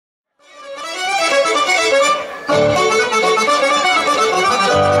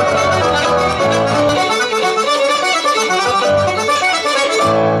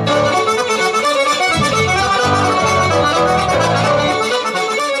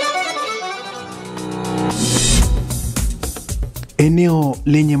Eneo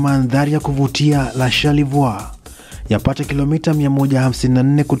lenye mandhari ya kuvutia la Charlevoix yapata kilomita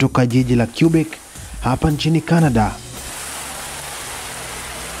 154 kutoka jiji la Quebec hapa nchini Canada.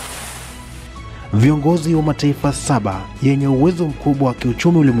 Viongozi wa mataifa 7 yenye uwezo mkubwa wa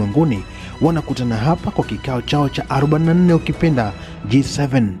kiuchumi ulimwenguni wanakutana hapa kwa kikao chao cha 44 ukipenda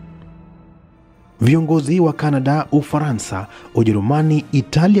G7. Viongozi wa Canada, Ufaransa, Ujerumani,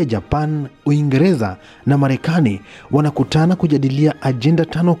 Italia, Japan, Uingereza na Marekani wanakutana kujadilia ajenda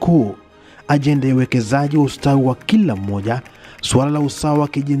 5 kuu: ajenda ya uwekezaji wa ustawi wa kila mmoja, suala la usawa wa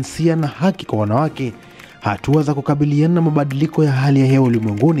kijinsia na haki kwa wanawake, hatua za kukabiliana na mabadiliko ya hali ya hewa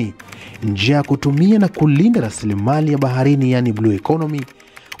ulimwenguni, njia ya kutumia na kulinda rasilimali ya baharini yani blue economy,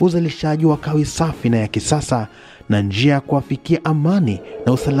 uzalishaji wa kawi safi na ya kisasa, na njia ya kuafikia amani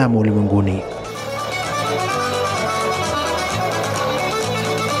na usalama ulimwenguni.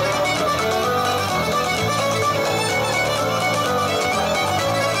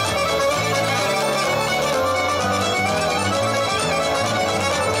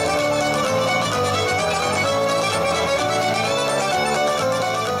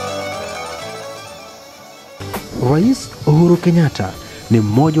 Rais Uhuru Kenyatta ni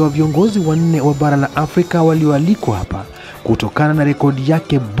mmoja wa viongozi 4 wa bara la Afrika walioalikwa hapa kutokana na rekodi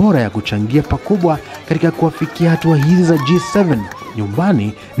yake bora ya kuchangia pakubwa katika kuafikia hatua hizi za G7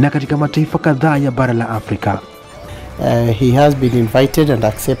 nyumbani na katika mataifa kadhaa ya bara la Afrika. He has been invited and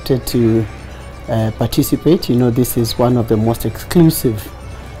accepted to participate. You know, this is one of the most exclusive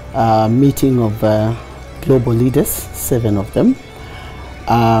meeting of global leaders, 7 of them.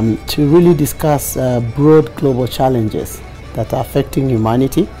 To really discuss broad global challenges that are affecting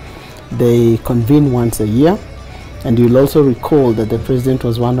humanity. They convene once a year, and you'll also recall that the President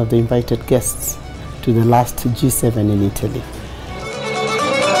was one of the invited guests to the last G7 in Italy.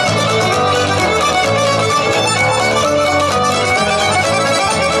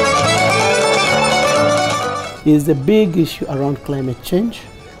 Is the big issue around climate change,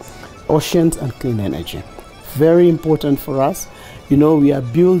 oceans and clean energy. Very important for us. You know, we are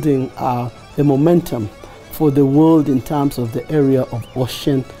building the momentum for the world in terms of the area of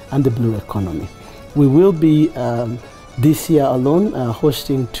ocean and the blue economy. We will be, this year alone,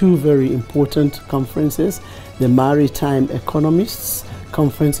 hosting 2 very important conferences: the Maritime Economists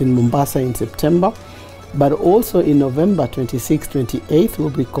Conference in Mombasa in September, but also in November 26th, 28th, we'll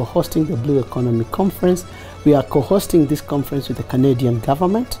be co-hosting the Blue Economy Conference. We are co-hosting this conference with the Canadian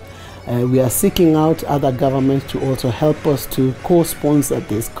government. We are seeking out other governments to also help us to co-sponsor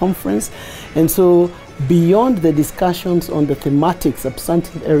this conference. And so beyond the discussions on the thematic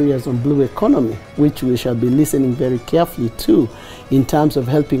substantive areas on blue economy, which we shall be listening very carefully to in terms of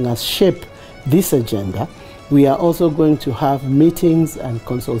helping us shape this agenda, we are also going to have meetings and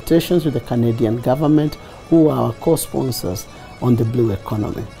consultations with the Canadian government, who are our co-sponsors on the blue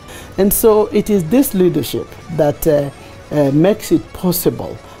economy. And so it is this leadership that makes it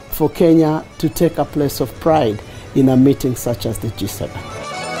possible for Kenya to take a place of pride in a meeting such as the G7.